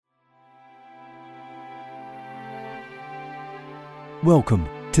Welcome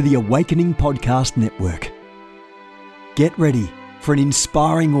to the Awakening Podcast Network. Get ready for an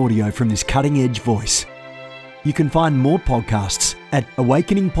inspiring audio from this cutting-edge voice. You can find more podcasts at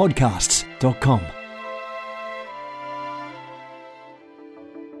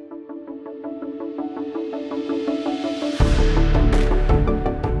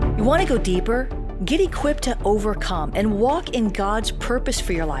You want to go deeper? Get equipped to overcome and walk in God's purpose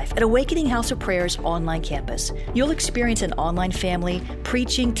for your life at Awakening House of Prayer's online campus. You'll experience an online family,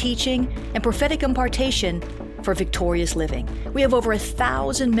 preaching, teaching, and prophetic impartation for victorious living. We have over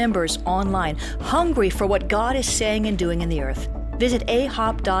 1,000 members online, hungry for what God is saying and doing in the earth. Visit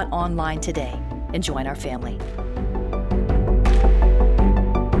ahop.online today and join our family.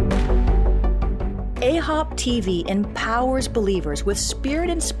 AHOP TV empowers believers with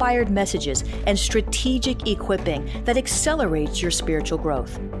Spirit-inspired messages and strategic equipping that accelerates your spiritual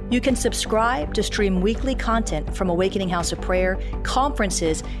growth. You can subscribe to stream weekly content from Awakening House of Prayer,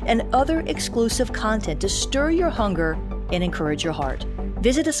 conferences, and other exclusive content to stir your hunger and encourage your heart.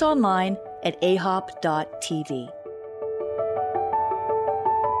 Visit us online at ahop.tv.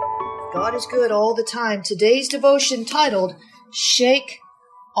 God is good all the time. Today's devotion titled, Shake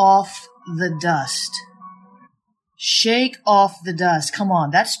Off the Dust. Shake off the dust. Come on,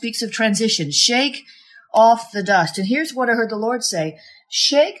 that speaks of transition. Shake off the dust. And here's what I heard the Lord say.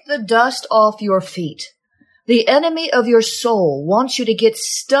 Shake the dust off your feet. The enemy of your soul wants you to get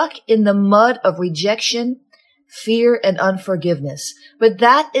stuck in the mud of rejection, fear, and unforgiveness. But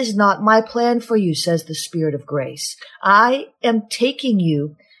that is not my plan for you, says the Spirit of grace. I am taking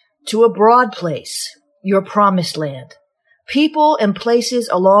you to a broad place, your promised land. People and places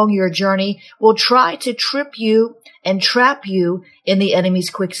along your journey will try to trip you and trap you in the enemy's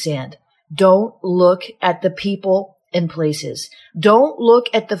quicksand. Don't look at the people and places. Don't look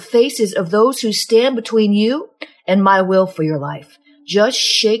at the faces of those who stand between you and my will for your life. Just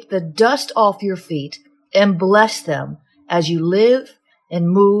shake the dust off your feet and bless them as you live and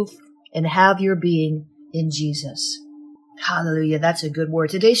move and have your being in Jesus. Hallelujah. That's a good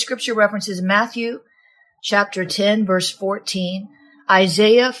word. Today's scripture references Matthew chapter 10, verse 14,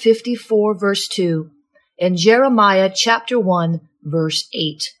 Isaiah 54, verse 2, and Jeremiah chapter 1, verse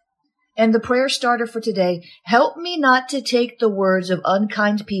 8. And the prayer starter for today, help me not to take the words of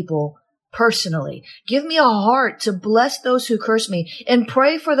unkind people personally. Give me a heart to bless those who curse me and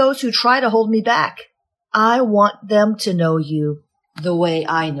pray for those who try to hold me back. I want them to know you the way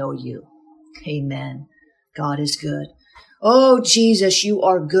I know you. Amen. God is good. Oh, Jesus, you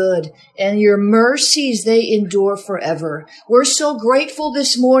are good, and your mercies, they endure forever. We're so grateful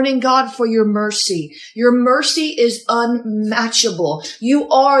this morning, God, for your mercy. Your mercy is unmatchable. You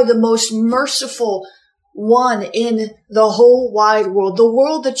are the most merciful one in the whole wide world, the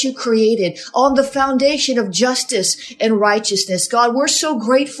world that you created on the foundation of justice and righteousness. God, we're so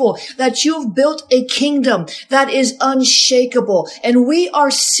grateful that you've built a kingdom that is unshakable, and we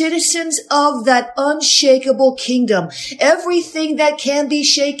are citizens of that unshakable kingdom. Everything that can be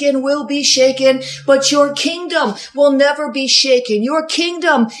shaken will be shaken, but your kingdom will never be shaken. Your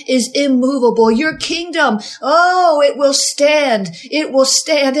kingdom is immovable. Your kingdom, oh, it will stand. It will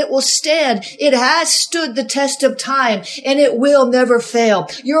stand. It will stand. It has stood the test of time, and it will never fail.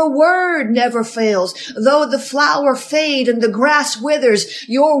 Your word never fails. Though the flower fade and the grass withers,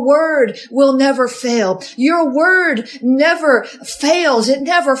 your word will never fail. Your word never fails. It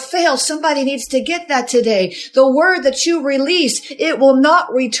never fails. Somebody needs to get that today. The word that you release, it will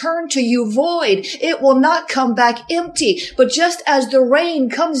not return to you void. It will not come back empty. But just as the rain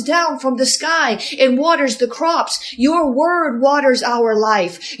comes down from the sky and waters the crops, your word waters our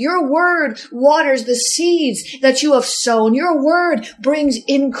life. Your word waters the seeds that you have sown. Your word brings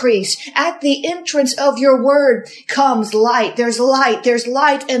increase. At the entrance of your word comes light. There's light. There's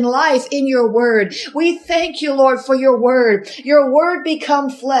light and life in your word. We thank you, Lord, for your word. Your word become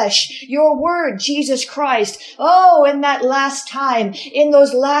flesh. Your word, Jesus Christ. Oh, in that last time, in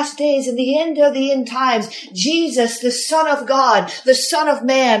those last days, in the end of the end times, Jesus, the Son of God, the Son of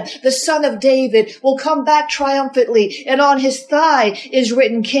Man, the Son of David, will come back triumphantly, and on his thigh is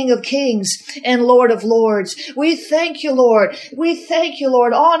written King of Kings and Lord of Lords. We thank you, Lord. We thank you,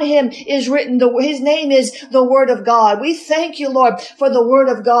 Lord. On him is written, his name is the Word of God. We thank you, Lord, for the Word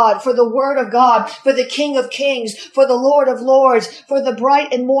of God, for the Word of God, for the King of Kings, for the Lord of Lords, for the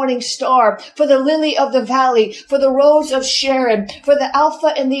bright and morning star, for the lily of the valley, for the rose of Sharon, for the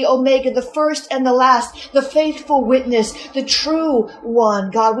Alpha and the Omega, the first and the last, the faithful witness, the true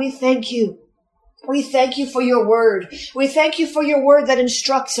one. God, we thank you. We thank you for your word. We thank you for your word that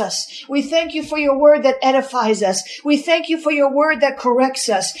instructs us. We thank you for your word that edifies us. We thank you for your word that corrects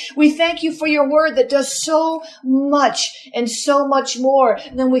us. We thank you for your word that does so much and so much more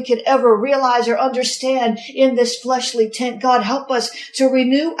than we could ever realize or understand in this fleshly tent. God, help us to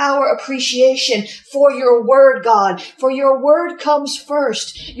renew our appreciation for your word, God. For your word comes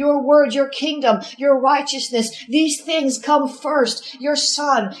first. Your word, your kingdom, your righteousness, these things come first. Your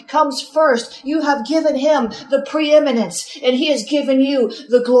son comes first. You have given him the preeminence, and he has given you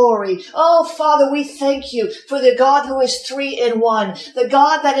the glory. Oh, Father, we thank you for the God who is 3 in 1, the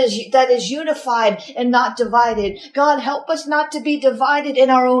God that is unified and not divided. God, help us not to be divided in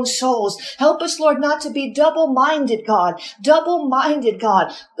our own souls. Help us, Lord, not to be double-minded, God. Double-minded,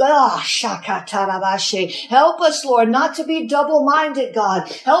 God. Help us, Lord, not to be double-minded, God.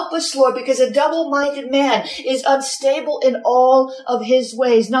 Help us, Lord, because a double-minded man is unstable in all of his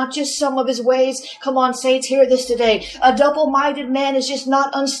ways, not just some of his ways. Come on, saints, hear this today. A double-minded man is just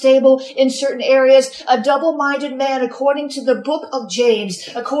not unstable in certain areas. A double-minded man, according to the book of James,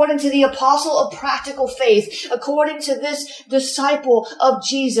 according to the apostle of practical faith, according to this disciple of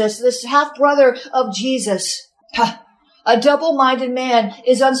Jesus, this half-brother of Jesus, a double-minded man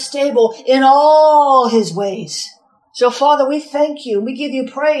is unstable in all his ways. So, Father, we thank you. We give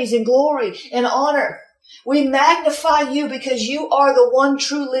you praise and glory and honor. We magnify you because you are the one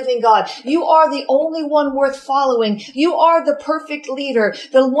true living God. You are the only one worth following. You are the perfect leader,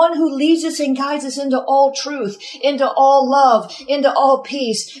 the one who leads us and guides us into all truth, into all love, into all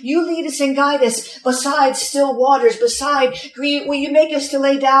peace. You lead us and guide us beside still waters, beside green, will you make us to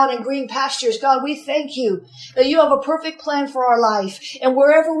lay down in green pastures. God, we thank you that you have a perfect plan for our life. And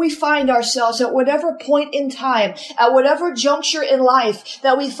wherever we find ourselves, at whatever point in time, at whatever juncture in life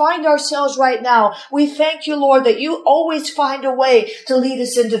that we find ourselves right now, we thank you, Lord, that you always find a way to lead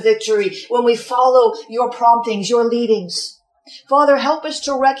us into victory when we follow your promptings, your leadings. Father, help us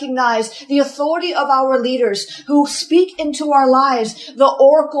to recognize the authority of our leaders who speak into our lives the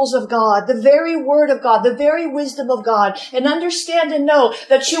oracles of God, the very word of God, the very wisdom of God, and understand and know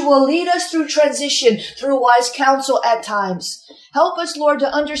that you will lead us through transition, through wise counsel at times. Help us, Lord,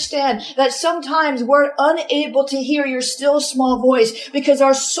 to understand that sometimes we're unable to hear your still small voice because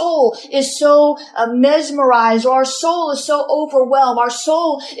our soul is so mesmerized, or our soul is so overwhelmed, our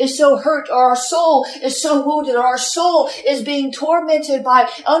soul is so hurt, or our soul is so wounded, or our soul is being tormented by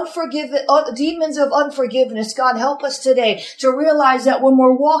demons of unforgiveness. God, help us today to realize that when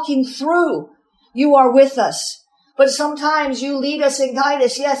we're walking through, you are with us. But sometimes you lead us and guide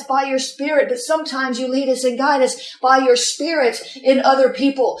us, yes, by your Spirit, but sometimes you lead us and guide us by your Spirit in other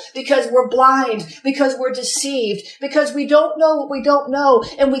people because we're blind, because we're deceived, because we don't know what we don't know,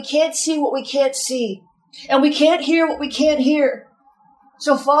 and we can't see what we can't see, and we can't hear what we can't hear.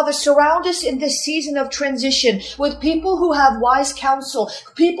 So, Father, surround us in this season of transition with people who have wise counsel,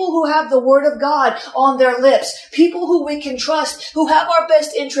 people who have the word of God on their lips, people who we can trust, who have our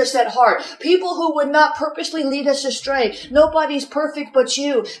best interest at heart, people who would not purposely lead us astray. Nobody's perfect but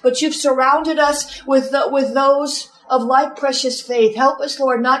you, but you've surrounded us with those of like precious faith. Help us,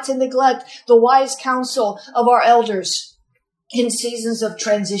 Lord, not to neglect the wise counsel of our elders in seasons of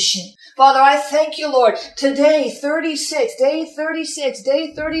transition. Father, I thank you, Lord. Today, day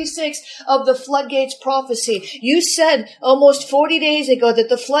 36 of the floodgates prophecy. You said almost 40 days ago that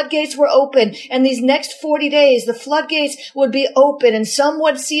the floodgates were open, and these next 40 days, the floodgates would be open, and some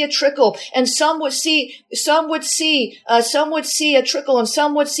would see a trickle, and some would see a trickle, and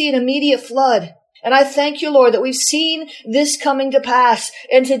some would see an immediate flood. And I thank you, Lord, that we've seen this coming to pass.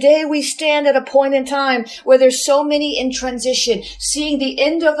 And today we stand at a point in time where there's so many in transition, seeing the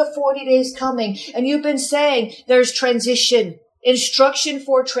end of the 40 days coming. And you've been saying there's transition, instruction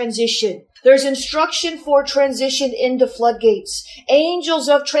for transition. There's instruction for transition into floodgates. Angels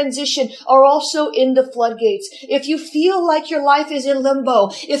of transition are also in the floodgates. If you feel like your life is in limbo,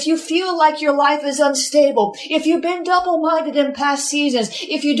 if you feel like your life is unstable, if you've been double-minded in past seasons,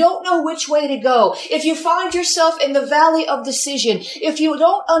 if you don't know which way to go, if you find yourself in the valley of decision, if you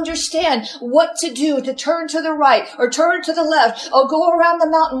don't understand what to do to turn to the right or turn to the left or go around the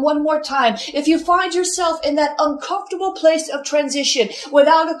mountain one more time, if you find yourself in that uncomfortable place of transition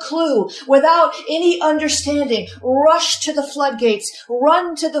without a clue, without any understanding, rush to the floodgates,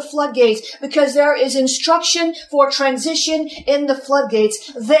 run to the floodgates, because there is instruction for transition in the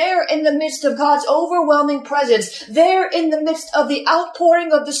floodgates. There in the midst of God's overwhelming presence, there in the midst of the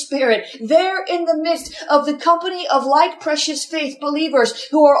outpouring of the Spirit, there in the midst of the company of like precious faith believers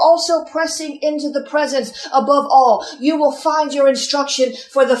who are also pressing into the presence above all, you will find your instruction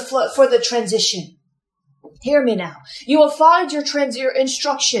for the transition. Hear me now. You will find your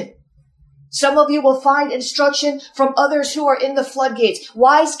instruction Some of you will find instruction from others who are in the floodgates.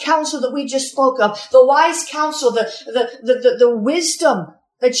 Wise counsel that we just spoke of. The wise counsel, the wisdom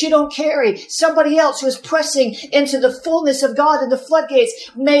that you don't carry. Somebody else who is pressing into the fullness of God in the floodgates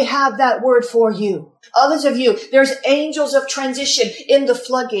may have that word for you. Others of you, there's angels of transition in the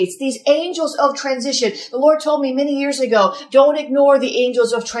floodgates. These angels of transition. The Lord told me many years ago, don't ignore the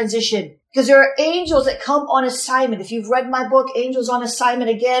angels of transition. Because there are angels that come on assignment. If you've read my book, Angels on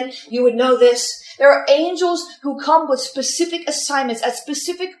Assignment, again, you would know this. There are angels who come with specific assignments at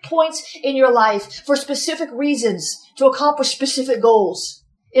specific points in your life for specific reasons to accomplish specific goals.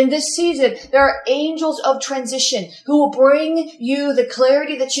 In this season, there are angels of transition who will bring you the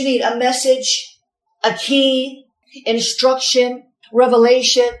clarity that you need, a message, a key, instruction,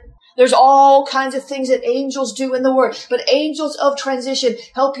 revelation. There's all kinds of things that angels do in the Word, but angels of transition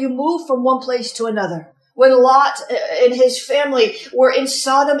help you move from one place to another. When Lot and his family were in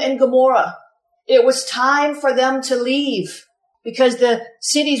Sodom and Gomorrah, it was time for them to leave because the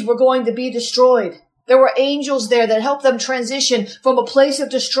cities were going to be destroyed. There were angels there that helped them transition from a place of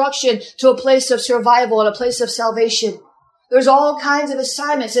destruction to a place of survival and a place of salvation. There's all kinds of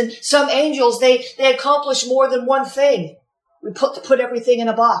assignments, and some angels, they accomplish more than one thing. We put everything in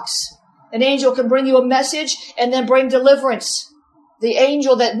a box. An angel can bring you a message and then bring deliverance. The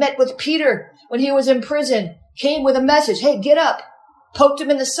angel that met with Peter when he was in prison came with a message. Hey, get up. Poked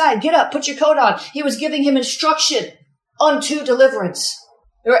him in the side. Get up. Put your coat on. He was giving him instruction unto deliverance.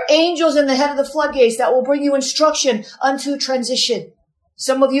 There are angels in the head of the floodgates that will bring you instruction unto transition.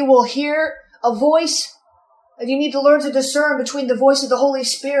 Some of you will hear a voice, and you need to learn to discern between the voice of the Holy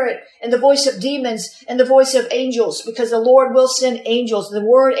Spirit and the voice of demons and the voice of angels, because the Lord will send angels. The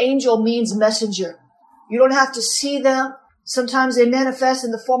word angel means messenger. You don't have to see them. Sometimes they manifest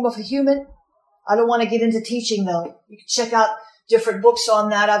in the form of a human. I don't want to get into teaching, though. You can check out different books on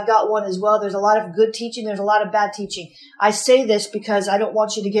that. I've got one as well. There's a lot of good teaching. There's a lot of bad teaching. I say this because I don't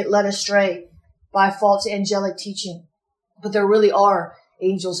want you to get led astray by false angelic teaching. But there really are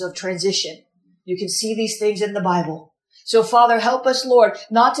angels of transition. You can see these things in the Bible. So, Father, help us, Lord,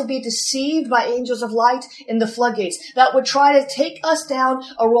 not to be deceived by angels of light in the floodgates that would try to take us down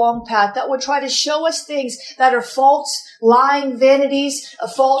a wrong path, that would try to show us things that are false, lying vanities,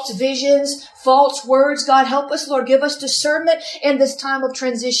 false visions, false words. God, help us, Lord. Give us discernment in this time of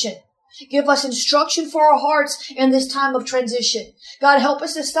transition. Give us instruction for our hearts in this time of transition. God, help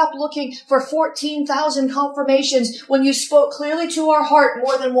us to stop looking for 14,000 confirmations when you spoke clearly to our heart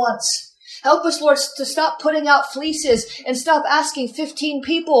more than once. Help us, Lord, to stop putting out fleeces and stop asking 15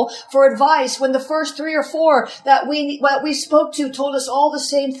 people for advice when the first 3 or 4 that we spoke to told us all the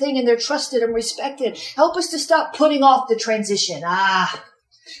same thing and they're trusted and respected. Help us to stop putting off the transition.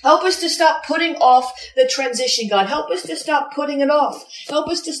 Help us to stop putting off the transition, God. Help us to stop putting it off. Help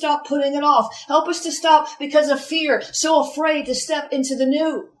us to stop putting it off. Help us to stop because of fear, so afraid to step into the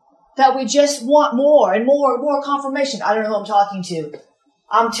new, that we just want more and more confirmation. I don't know who I'm talking to.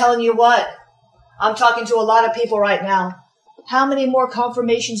 I'm telling you what, I'm talking to a lot of people right now. How many more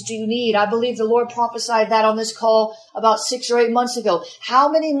confirmations do you need? I believe the Lord prophesied that on this call about 6 or 8 months ago.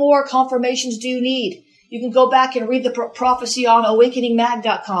 How many more confirmations do you need? You can go back and read the prophecy on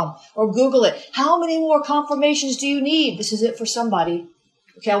awakeningmag.com or Google it. How many more confirmations do you need? This is it for somebody.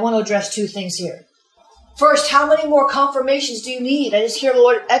 Okay, I want to address 2 things here. First, how many more confirmations do you need? I just hear the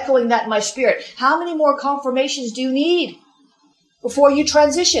Lord echoing that in my spirit. How many more confirmations do you need before you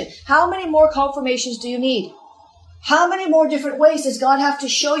transition? How many more confirmations do you need? How many more different ways does God have to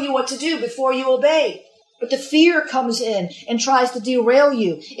show you what to do before you obey? But the fear comes in and tries to derail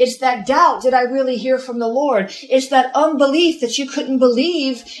you. It's that doubt, did I really hear from the Lord? It's that unbelief that you couldn't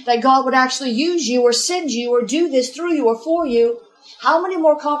believe that God would actually use you or send you or do this through you or for you. How many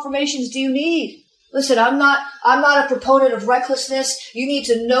more confirmations do you need? Listen, I'm not a proponent of recklessness. You need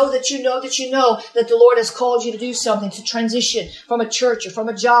to know that you know that you know that the Lord has called you to do something, to transition from a church or from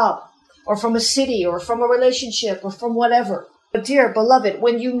a job or from a city or from a relationship or from whatever. But dear beloved,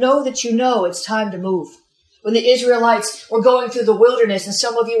 when you know that you know, it's time to move. When the Israelites were going through the wilderness, and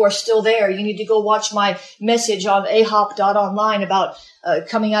some of you are still there, you need to go watch my message on ahop.online about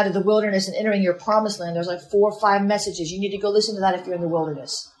coming out of the wilderness and entering your promised land. There's like 4 or 5 messages. You need to go listen to that if you're in the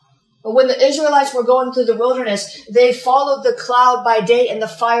wilderness. But when the Israelites were going through the wilderness, they followed the cloud by day and the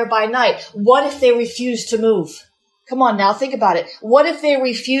fire by night. What if they refused to move? Come on now, think about it. What if they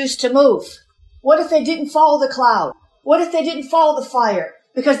refused to move? What if they didn't follow the cloud? What if they didn't follow the fire?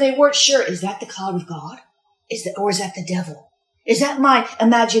 Because they weren't sure, is that the cloud of God? Or is that the devil? Is that my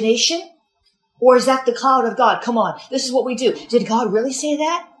imagination? Or is that the cloud of God? Come on, this is what we do. Did God really say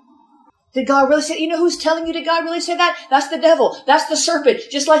that? Did God really say, you know who's telling you, did God really say that? That's the devil. That's the serpent.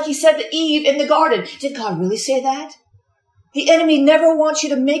 Just like he said to Eve in the garden. Did God really say that? The enemy never wants you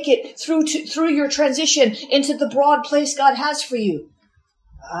to make it through your transition into the broad place God has for you.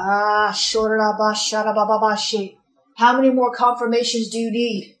 How many more confirmations do you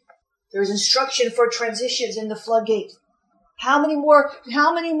need? There's instruction for transitions in the floodgate. How many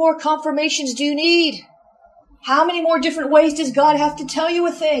more confirmations do you need? How many more different ways does God have to tell you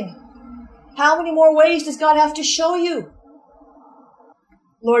a thing? How many more ways does God have to show you?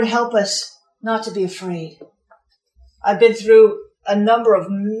 Lord, help us not to be afraid. I've been through a number of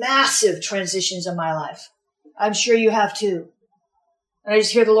massive transitions in my life. I'm sure you have too. And I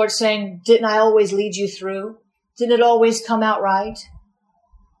just hear the Lord saying, didn't I always lead you through? Didn't it always come out right?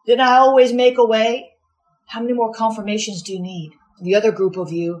 Didn't I always make a way? How many more confirmations do you need? The other group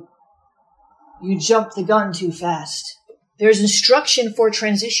of you jumped the gun too fast. There's instruction for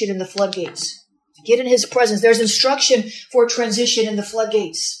transition in the floodgates. Get in His presence. There's instruction for transition in the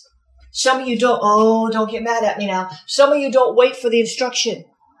floodgates. Some of you don't get mad at me now. Some of you don't wait for the instruction.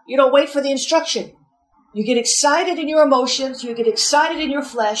 You don't wait for the instruction. You get excited in your emotions. You get excited in your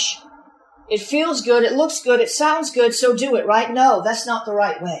flesh. It feels good. It looks good. It sounds good. So do it, right? No, that's not the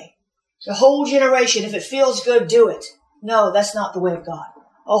right way. The whole generation, if it feels good, do it. No, that's not the way of God.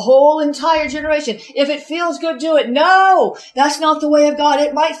 A whole entire generation. If it feels good, do it. No, that's not the way of God.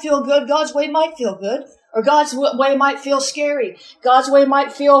 It might feel good. God's way might feel good. Or God's way might feel scary. God's way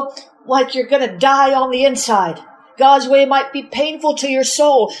might feel like you're going to die on the inside. God's way might be painful to your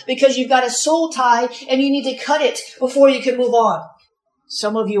soul because you've got a soul tie and you need to cut it before you can move on.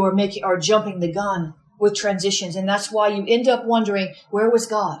 Some of you are jumping the gun with transitions, and that's why you end up wondering, where was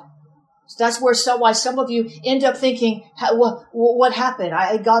God? That's why some of you end up thinking, what happened?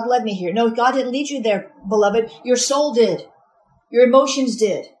 God led me here. No, God didn't lead you there, beloved. Your soul did. Your emotions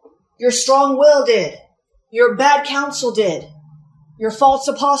did. Your strong will did. Your bad counsel did. Your false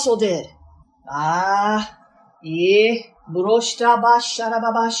apostle did. I can't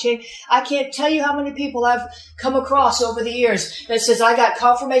tell you how many people I've come across over the years that says, I got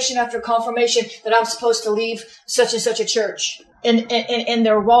confirmation after confirmation that I'm supposed to leave such and such a church. And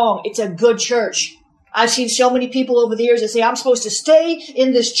they're wrong. It's a good church. I've seen so many people over the years that say, I'm supposed to stay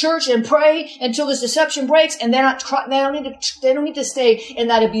in this church and pray until this deception breaks. And they don't need to stay in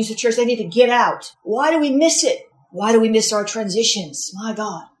that abusive church. They need to get out. Why do we miss it? Why do we miss our transitions? My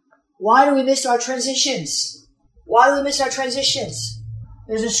God. Why do we miss our transitions? Why do we miss our transitions?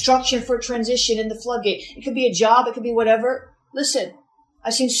 There's instruction for transition in the floodgate. It could be a job. It could be whatever. Listen,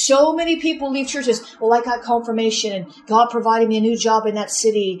 I've seen so many people leave churches. Well, I got confirmation and God provided me a new job in that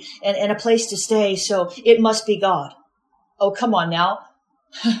city and a place to stay. So it must be God. Oh, come on now.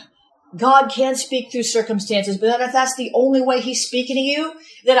 God can speak through circumstances, but if that's the only way He's speaking to you,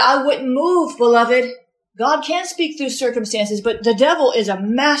 then I wouldn't move, beloved. God can speak through circumstances, but the devil is a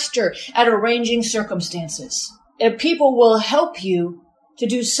master at arranging circumstances. And people will help you to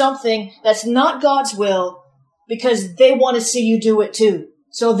do something that's not God's will because they want to see you do it too.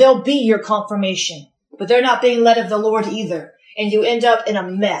 So they'll be your confirmation, but they're not being led of the Lord either. And you end up in a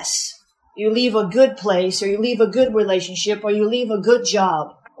mess. You leave a good place, or you leave a good relationship, or you leave a good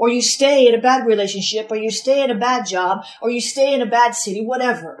job, or you stay in a bad relationship, or you stay in a bad job, or you stay in a bad city,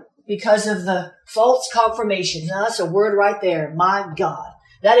 whatever, because of the false confirmation. Now, that's a word right there. My God.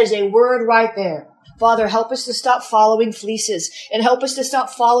 That is a word right there. Father, help us to stop following fleeces and help us to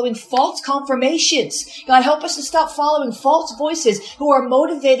stop following false confirmations. God, help us to stop following false voices who are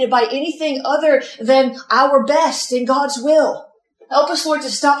motivated by anything other than our best in God's will. Help us, Lord,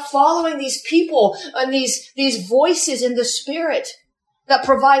 to stop following these people and these voices in the Spirit that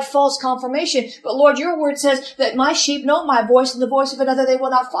provide false confirmation. But Lord, your word says that my sheep know my voice and the voice of another they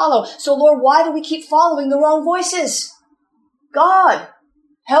will not follow. So Lord, why do we keep following the wrong voices? God,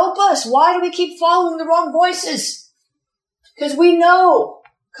 help us. Why do we keep following the wrong voices? Because we know.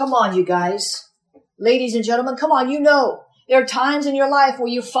 Come on, you guys. Ladies and gentlemen, come on, you know. There are times in your life where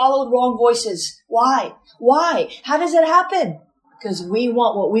you followed wrong voices. Why? Why? How does that happen? Because we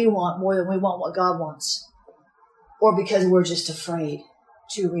want what we want more than we want what God wants. Or because we're just afraid.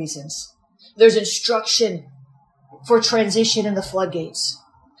 2 reasons. There's instruction for transition in the floodgates.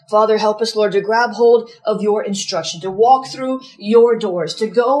 Father, help us, Lord, to grab hold of your instruction, to walk through your doors, to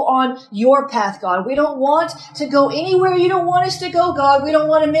go on your path, God. We don't want to go anywhere you don't want us to go, God. We don't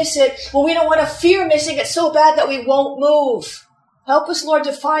want to miss it, but we don't want to fear missing it so bad that we won't move. Help us, Lord,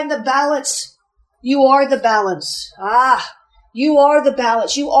 to find the balance. You are the balance. You are the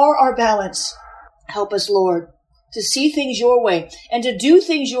balance. You are our balance. Help us, Lord, to see things your way and to do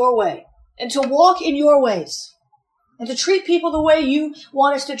things your way and to walk in your ways and to treat people the way you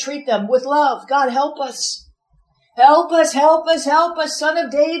want us to treat them, with love. God, help us. Help us, help us, help us. Son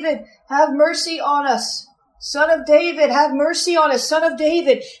of David, have mercy on us. Son of David, have mercy on us. Son of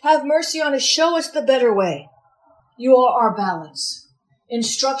David, have mercy on us. Show us the better way. You are our balance.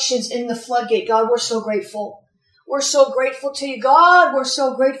 Instructions in the floodgate. God, we're so grateful. We're so grateful to you. God, we're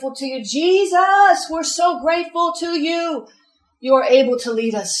so grateful to you. Jesus, we're so grateful to you. You are able to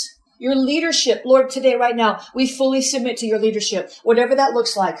lead us. Your leadership, Lord, today, right now, we fully submit to your leadership. Whatever that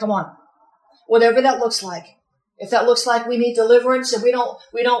looks like, come on. Whatever that looks like. If that looks like we need deliverance and we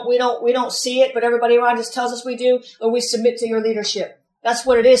don't see it, but everybody around us tells us we do, then we submit to your leadership. That's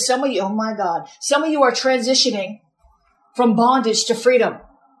what it is. Some of you, oh my God, some of you are transitioning from bondage to freedom.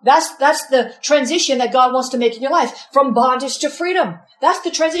 That's the transition that God wants to make in your life. From bondage to freedom. That's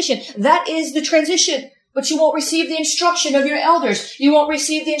the transition. That is the transition. But you won't receive the instruction of your elders. You won't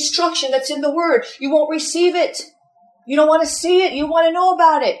receive the instruction that's in the Word. You won't receive it. You don't want to see it. You want to know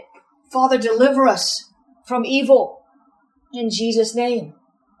about it. Father, deliver us from evil. In Jesus' name.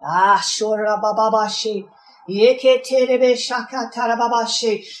 Oh,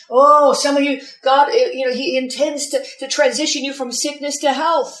 some of you, God, He intends to transition you from sickness to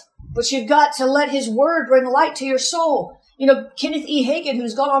health. But you've got to let His Word bring light to your soul. Kenneth E. Hagin,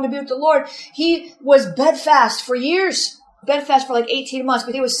 who's gone on to be with the Lord, he was bedfast for years. Bedfast for like 18 months,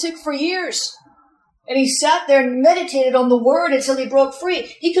 but he was sick for years. And he sat there and meditated on the Word until he broke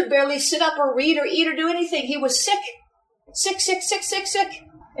free. He could barely sit up or read or eat or do anything. He was sick. Sick.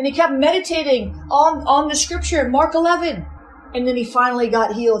 And he kept meditating on the Scripture, Mark 11. And then he finally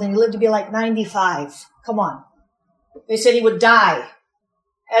got healed and he lived to be like 95. Come on. They said he would die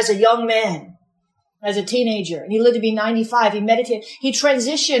as a young man, as a teenager. And he lived to be 95. He meditated. He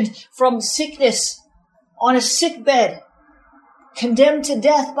transitioned from sickness on a sick bed, condemned to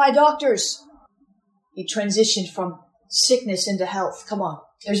death by doctors. He transitioned from sickness into health. Come on.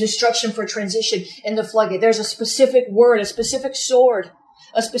 There's instruction for transition in the floodgate. There's a specific word, a specific sword,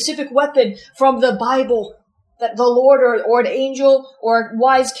 a specific weapon from the Bible that the Lord or an angel or a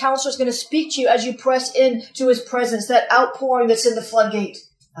wise counselor is going to speak to you as you press into His presence, that outpouring that's in the floodgate.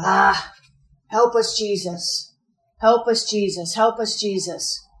 Help us, Jesus. Help us, Jesus. Help us,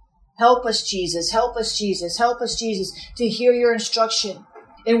 Jesus. Help us, Jesus. Help us, Jesus. Help us, Jesus, to hear your instruction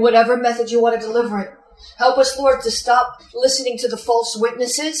in whatever method you want to deliver it. Help us, Lord, to stop listening to the false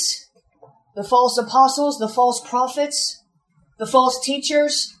witnesses, the false apostles, the false prophets, the false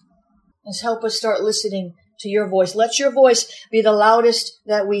teachers. And help us start listening to your voice. Let your voice be the loudest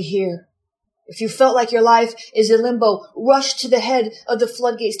that we hear. If you felt like your life is in limbo, rush to the head of the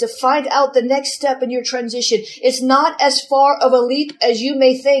floodgates to find out the next step in your transition. It's not as far of a leap as you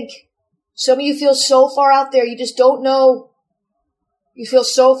may think. Some of you feel so far out there, you just don't know. You feel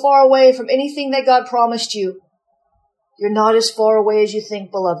so far away from anything that God promised you. You're not as far away as you think,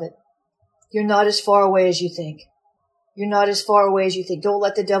 beloved. You're not as far away as you think. You're not as far away as you think. Don't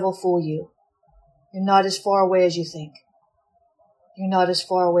let the devil fool you. You're not as far away as you think. You're not as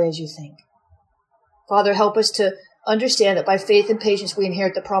far away as you think. Father, help us to understand that by faith and patience we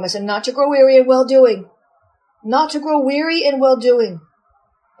inherit the promise, and not to grow weary in well-doing. Not to grow weary in well-doing,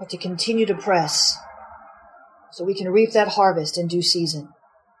 but to continue to press so we can reap that harvest in due season.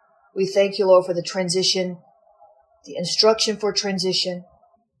 We thank you, Lord, for the transition, the instruction for transition.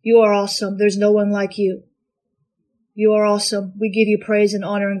 You are awesome. There's no one like you. You are awesome. We give you praise and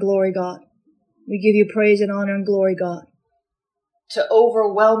honor and glory, God. We give you praise and honor and glory, God. To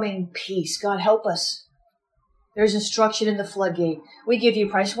overwhelming peace. God, help us. There's instruction in the floodgate. We give you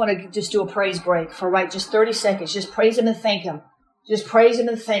praise. I just want to just do a praise break for just 30 seconds. Just praise Him and thank Him. Just praise Him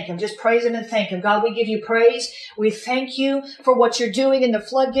and thank Him. Just praise Him and thank Him. God, we give you praise. We thank you for what you're doing in the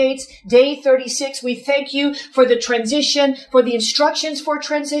floodgates. Day 36, we thank you for the transition, for the instructions for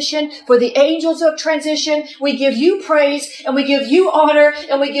transition, for the angels of transition. We give you praise and we give you honor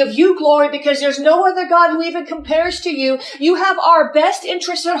and we give you glory because there's no other God who even compares to you. You have our best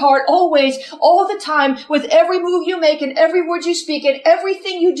interests at heart always, all the time, with every move you make and every word you speak and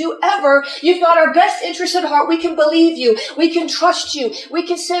everything you do ever. You've got our best interests at heart. We can believe you. We can trust you. We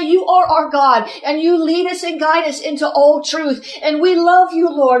can say you are our God and you lead us and guide us into all truth. And we love you,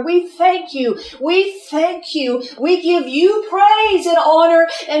 Lord. We thank you. We thank you. We give you praise and honor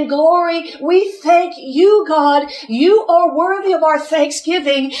and glory. We thank you, God. You are worthy of our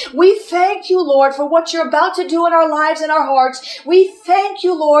thanksgiving. We thank you, Lord, for what you're about to do in our lives and our hearts. We thank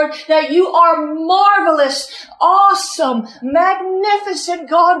you, Lord, that you are marvelous, awesome, magnificent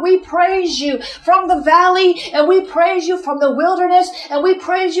God. We praise you from the valley and we praise you from the wilderness. wilderness, and we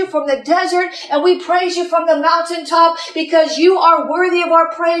praise you from the desert, and we praise you from the mountaintop, because you are worthy of our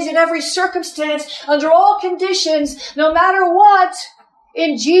praise in every circumstance, under all conditions, no matter what.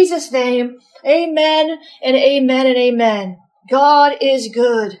 In Jesus' name, amen and amen and amen. God is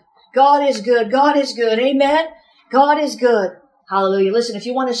good. God is good. God is good. Amen. God is good. Hallelujah. Listen, if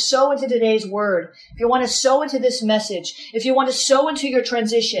you want to sow into today's word, if you want to sow into this message, if you want to sow into your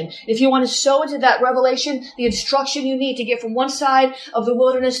transition, if you want to sow into that revelation, the instruction you need to get from one side of the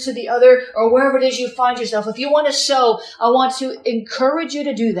wilderness to the other, or wherever it is you find yourself, if you want to sow, I want to encourage you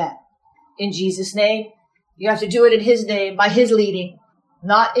to do that in Jesus' name. You have to do it in His name, by His leading,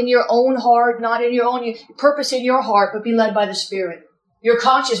 not in your own heart, not in your own purpose in your heart, but be led by the Spirit. Your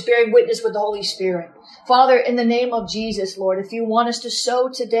conscience bearing witness with the Holy Spirit. Father, in the name of Jesus, Lord, if you want us to sow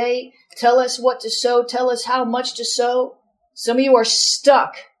today, tell us what to sow. Tell us how much to sow. Some of you are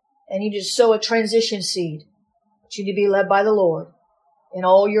stuck and you just sow a transition seed. But you need to be led by the Lord in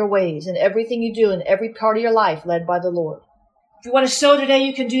all your ways, in everything you do, in every part of your life, led by the Lord. If you want to sow today,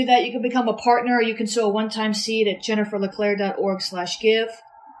 you can do that. You can become a partner, or you can sow a one-time seed at jenniferleclaire.org/give.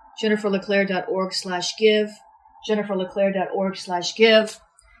 jenniferleclaire.org/give. jenniferleclaire.org/give.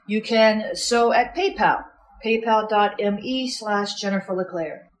 You can sow at PayPal,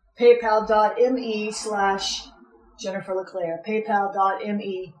 paypal.me/JenniferLeClaire, paypal.me/JenniferLeClaire,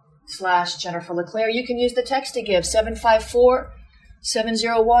 paypal.me/JenniferLeClaire. You can use the text to give,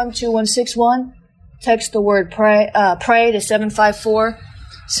 754-701-2161. Text the word pray to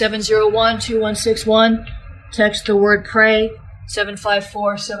 754-701-2161. Text the word pray,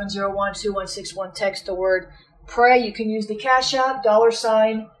 754-701-2161. Text the word pray. You can use the Cash App,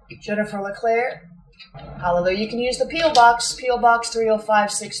 $ Jennifer LeClaire. Hallelujah. You can use the P.O. Box, P.O. Box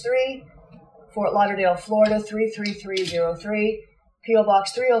 30563, Fort Lauderdale, Florida 33303. P.O.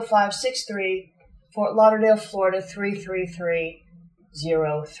 Box 30563, Fort Lauderdale, Florida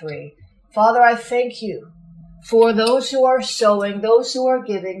 33303. Father, I thank you for those who are sowing, those who are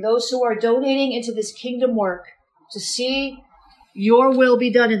giving, those who are donating into this kingdom work to see your will be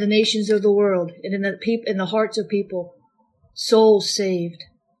done in the nations of the world and in the hearts of people. Souls saved.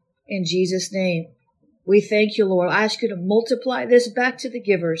 In Jesus' name. We thank you, Lord. I ask you to multiply this back to the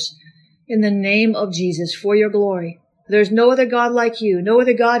givers in the name of Jesus for your glory. There's no other God like you. No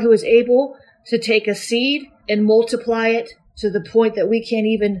other God who is able to take a seed and multiply it to the point that we can't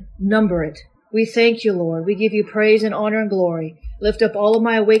even number it. We thank you, Lord. We give you praise and honor and glory. Lift up all of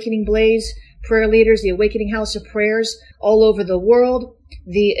my Awakening Blaze prayer leaders, the Awakening House of Prayers all over the world,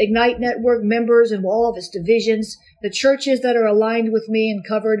 the Ignite Network members and all of its divisions, the churches that are aligned with me and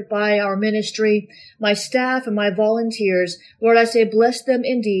covered by our ministry, my staff and my volunteers. Lord, I say, bless them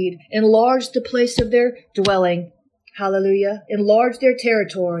indeed. Enlarge the place of their dwelling. Hallelujah. Enlarge their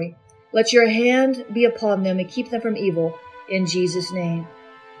territory. Let your hand be upon them and keep them from evil. In Jesus' name.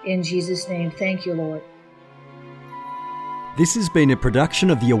 In Jesus' name. Thank you, Lord. This has been a production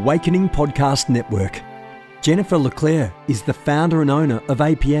of the Awakening Podcast Network. Jennifer LeClaire is the founder and owner of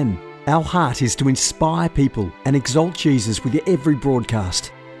APN. Our heart is to inspire people and exalt Jesus with every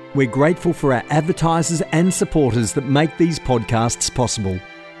broadcast. We're grateful for our advertisers and supporters that make these podcasts possible.